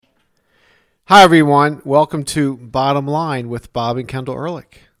Hi, everyone. Welcome to Bottom Line with Bob and Kendall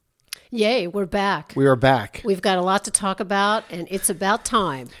Ehrlich. Yay, we're back. We are back. We've got a lot to talk about, and it's about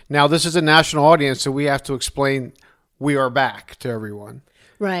time. Now, this is a national audience, so we have to explain we are back to everyone.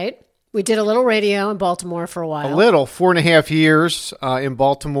 Right. We did a little radio in Baltimore for a while. A little, 4.5 years in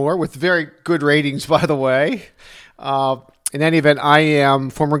Baltimore with very good ratings, by the way. In any event, I am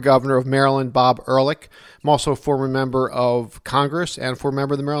former governor of Maryland, Bob Ehrlich. I'm also a former member of Congress and former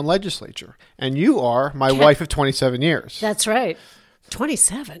member of the Maryland legislature. And you are my wife of 27 years. That's right.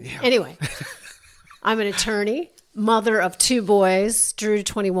 27. Yeah. Anyway, I'm an attorney, mother of two boys, Drew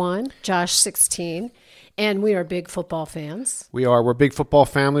 21, Josh 16, and we are big football fans. We are. We're a big football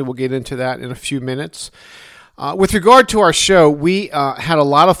family. We'll get into that in a few minutes. With regard to our show, we had a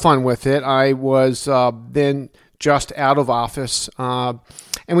lot of fun with it. I was then just out of office.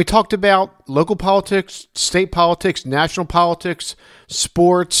 And we talked about local politics, state politics, national politics,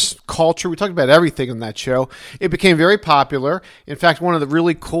 sports, culture. We talked about everything in that show. It became very popular. In fact, one of the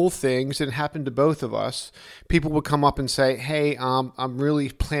really cool things, and it happened to both of us, people would come up and say, hey, I'm really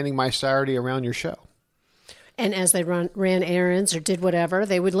planning my Saturday around your show. And as they ran errands or did whatever,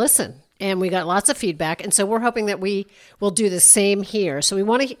 they would listen. And we got lots of feedback. And so we're hoping that we will do the same here. So we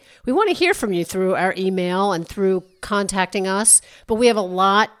want to hear from you through our email and through contacting us. But we have a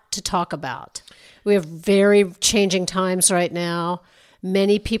lot to talk about. We have very changing times right now.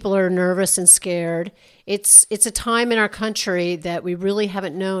 Many people are nervous and scared. It's a time in our country that we really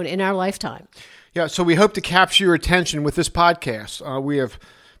haven't known in our lifetime. Yeah, so we hope to capture your attention with this podcast. We have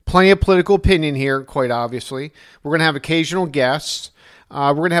plenty of political opinion here, quite obviously. We're going to have occasional guests.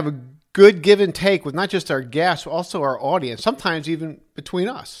 We're going to have a good give and take with not just our guests, but also our audience, sometimes even between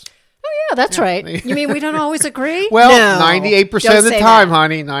us. Oh, yeah, that's right. You mean we don't always agree? Well, no, 98% of the time,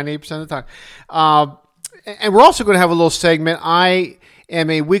 honey, 98% of the time. And we're also going to have a little segment. I am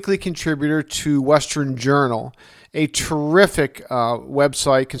a weekly contributor to Western Journal, a terrific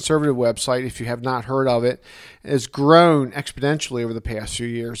website, conservative website, if you have not heard of it. Has grown exponentially over the past few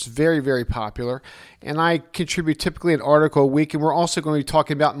years. Very, very popular. And I contribute typically an article a week, and we're also going to be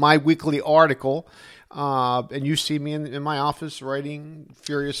talking about my weekly article. And you see me in my office writing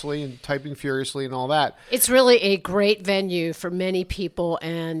furiously and typing furiously and all that. It's really a great venue for many people,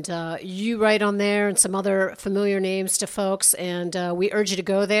 and you write on there and some other familiar names to folks, and we urge you to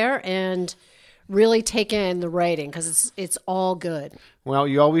go there and really take in the writing because it's all good. Well,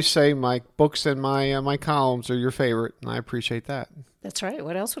 you always say my books and my columns are your favorite, and I appreciate that. That's right.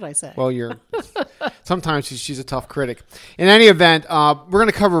 What else would I say? Well, sometimes she's a tough critic. In any event, we're going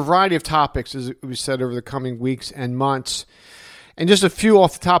to cover a variety of topics, as we said, over the coming weeks and months. And just a few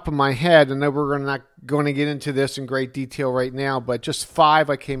off the top of my head, I know we're not going to get into this in great detail right now, but just 5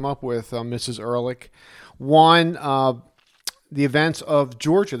 I came up with, Mrs. Ehrlich. One, the events of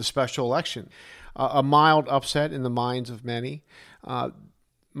Georgia, the special election. A mild upset in the minds of many.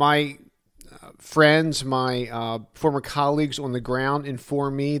 My friends, my former colleagues on the ground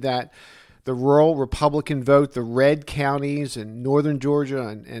informed me that the rural Republican vote, the red counties in northern Georgia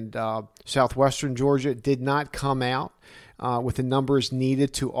and southwestern Georgia, did not come out with the numbers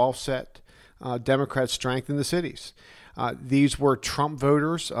needed to offset Democrats' strength in the cities. These were Trump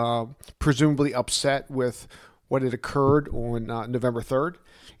voters, presumably upset with what had occurred on November 3rd.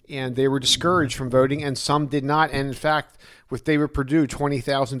 And they were discouraged from voting, and some did not. And in fact, with David Perdue,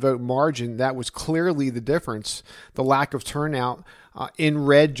 20,000 vote margin, that was clearly the difference, the lack of turnout in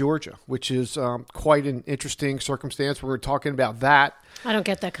red Georgia, which is quite an interesting circumstance. We're talking about that. I don't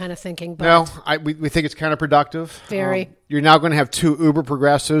get that kind of thinking. But no, we think it's counterproductive. Very. You're now going to have 2 uber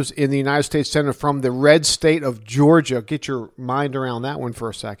progressives in the United States Senate from the red state of Georgia. Get your mind around that one for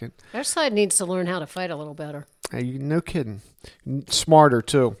a second. Our side needs to learn how to fight a little better. No kidding. Smarter,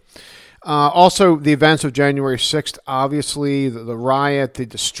 too. Also, the events of January 6th, obviously, the riot, the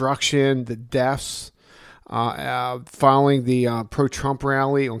destruction, the deaths, following the pro-Trump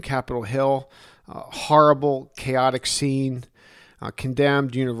rally on Capitol Hill. Horrible, chaotic scene,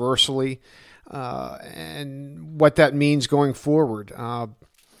 condemned universally, and what that means going forward.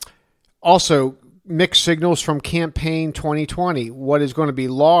 Also, mixed signals from campaign 2020. What is going to be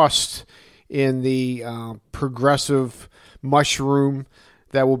lost in the progressive mushroom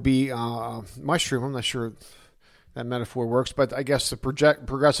that will be mushroom. I'm not sure that metaphor works, but I guess the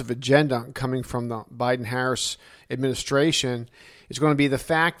progressive agenda coming from the Biden-Harris administration is going to be the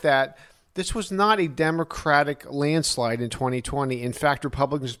fact that this was not a Democratic landslide in 2020. In fact,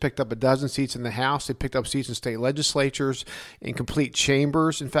 Republicans picked up 12 seats in the House. They picked up seats in state legislatures, in complete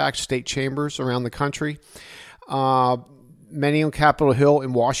chambers, in fact, state chambers around the country. many on Capitol Hill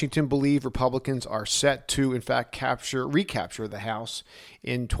in Washington believe Republicans are set to, in fact, recapture the House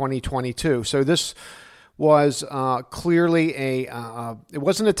in 2022. So this was clearly it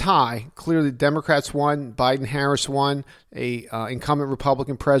wasn't a tie. Clearly, Democrats won, Biden-Harris won, a incumbent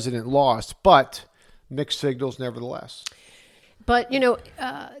Republican president lost, but mixed signals nevertheless. But,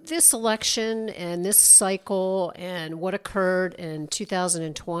 this election and this cycle and what occurred in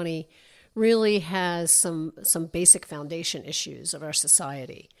 2020 really has some basic foundation issues of our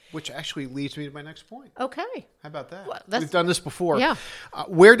society. Which actually leads me to my next point. Okay. How about that? Well, We've done this before. Yeah.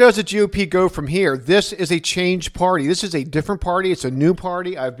 Where does the GOP go from here? This is a change party. This is a different party. It's a new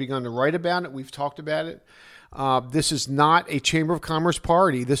party. I've begun to write about it. We've talked about it. This is not a Chamber of Commerce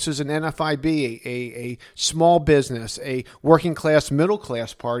party. This is an NFIB, a small business, a working class, middle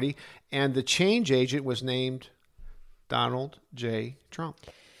class party. And the change agent was named Donald J. Trump.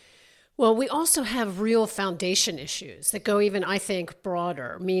 Well, we also have real foundation issues that go even, I think,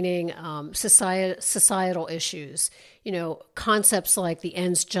 broader, meaning societal issues. Concepts like the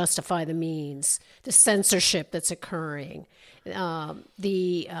ends justify the means, the censorship that's occurring,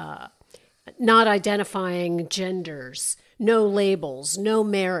 the not identifying genders, no labels, no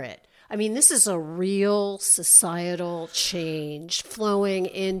merit. I mean, this is a real societal change flowing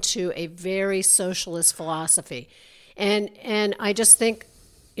into a very socialist philosophy. And I just think,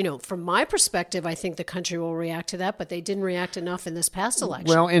 from my perspective, I think the country will react to that, but they didn't react enough in this past election.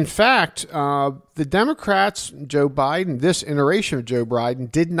 Well, in fact, the Democrats, Joe Biden, this iteration of Joe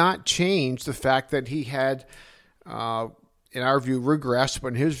Biden, did not change the fact that he had, in our view, regressed, but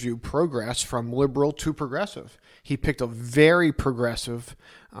in his view, progressed from liberal to progressive. He picked a very progressive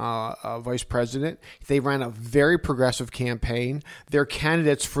vice president. They ran a very progressive campaign. Their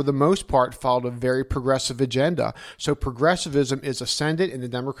candidates, for the most part, followed a very progressive agenda. So progressivism is ascendant in the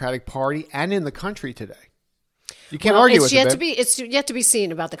Democratic Party and in the country today. You can't argue with it. It's yet to be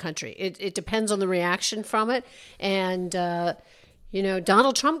seen about the country. It depends on the reaction from it. And,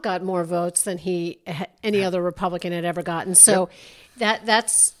 Donald Trump got more votes than any other Republican had ever gotten. So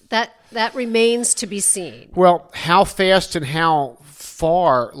that remains to be seen. Well, how fast and how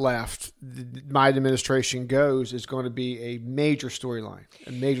far left the Biden administration goes is going to be a major storyline.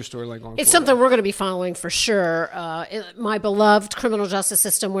 Going forward. It's something we're going to be following for sure. My beloved criminal justice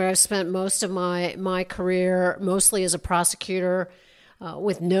system, where I've spent most of my career, mostly as a prosecutor,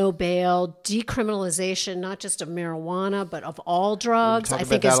 with no bail, decriminalization, not just of marijuana, but of all drugs, I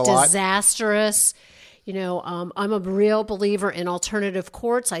think is disastrous. I'm a real believer in alternative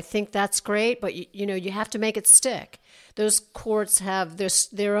courts. I think that's great, but you have to make it stick. Those courts have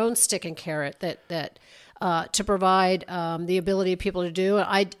their own stick and carrot that to provide the ability of people to do.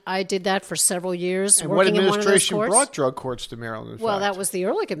 I did that for several years. And working what in one of those administration courts. brought drug courts to Maryland? Well, that was the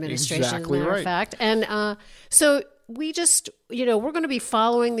Ehrlich administration, exactly as a matter right. of fact. And so we just, we're going to be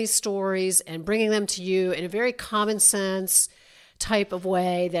following these stories and bringing them to you in a very common sense type of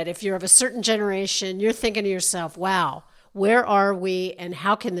way, that if you're of a certain generation, you're thinking to yourself, wow, where are we and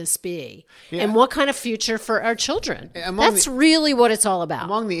how can this be? Yeah. And what kind of future for our children? That's really what it's all about.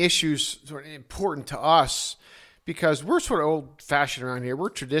 Among the issues sort of important to us, because we're sort of old-fashioned around here, we're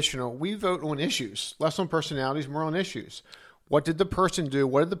traditional, we vote on issues, less on personalities, more on issues. What did the person do?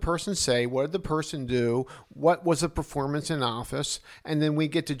 What did the person say? What did the person do? What was the performance in office? And then we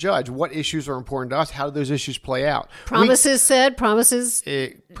get to judge what issues are important to us. How do those issues play out? Promises said, promises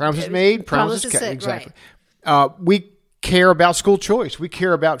made, promises kept. Said, exactly. Right. We care about school choice. We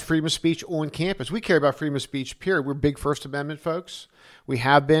care about freedom of speech on campus. We care about freedom of speech, period. We're big First Amendment folks. We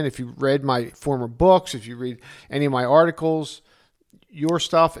have been. If you read my former books, if you read any of my articles, your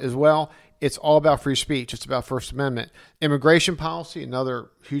stuff as well, it's all about free speech. It's about First Amendment. Immigration policy,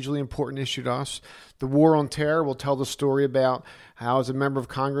 another hugely important issue to us. The war on terror will tell the story about how, as a member of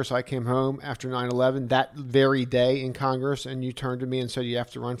Congress, I came home after 9/11 that very day in Congress, and you turned to me and said, you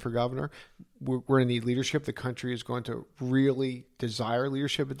have to run for governor. We're going to need leadership. The country is going to really desire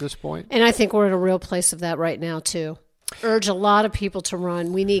leadership at this point. And I think we're in a real place of that right now, too. Urge a lot of people to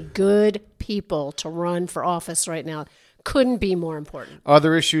run. We need good people to run for office right now. Couldn't be more important.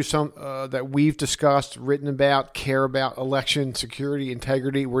 Other issues that we've discussed, written about, care about: election security,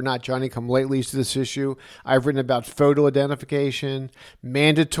 integrity. We're not Johnny-come-latelys to this issue. I've written about photo identification,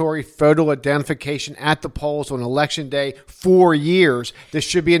 mandatory photo identification at the polls on Election Day, 4 years. This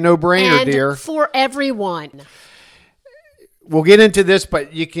should be a no-brainer, dear. For everyone. We'll get into this,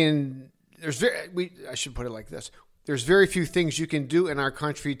 but you can. I should put it like this: there's very few things you can do in our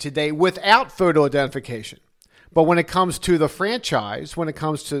country today without photo identification. But when it comes to the franchise, when it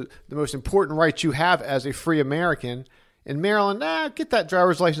comes to the most important rights you have as a free American, in Maryland, get that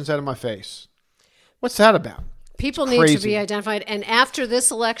driver's license out of my face. What's that about? People need to be identified. And after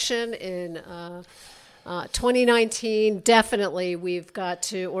this election in 2019, definitely we've got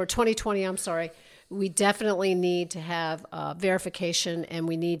to, or 2020, I'm sorry, we definitely need to have verification, and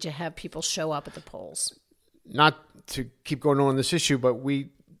we need to have people show up at the polls. Not to keep going on this issue, but we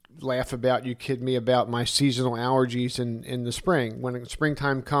laugh about, you kid me about my seasonal allergies in the spring. When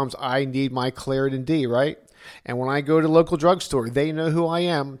springtime comes, I need my Claritin D, right? And when I go to the local drugstore, they know who I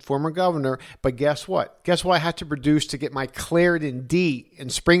am, former governor. But guess what? Guess what I had to produce to get my Claritin D in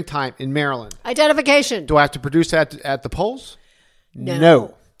springtime in Maryland? Identification. Do I have to produce that at the polls?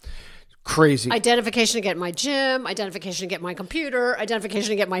 No. Crazy. Identification to get my gym, identification to get my computer, identification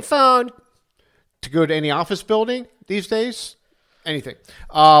to get my phone. To go to any office building these days? Anything.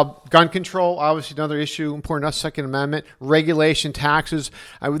 Gun control, obviously another issue, important enough. Second Amendment, regulation, taxes.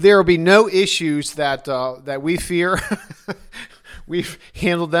 There will be no issues that we fear. We've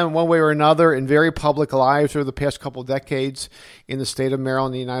handled them one way or another in very public lives over the past couple of decades in the state of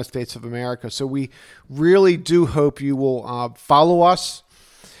Maryland, the United States of America. So we really do hope you will follow us.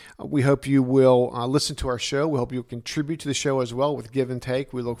 We hope you will listen to our show. We hope you'll contribute to the show as well with Give and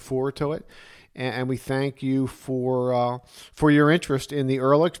Take. We look forward to it. And we thank you for your interest in the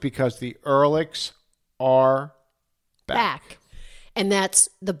Ehrlichs, because the Ehrlichs are back. And that's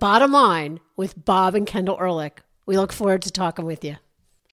the bottom line with Bob and Kendall Ehrlich. We look forward to talking with you.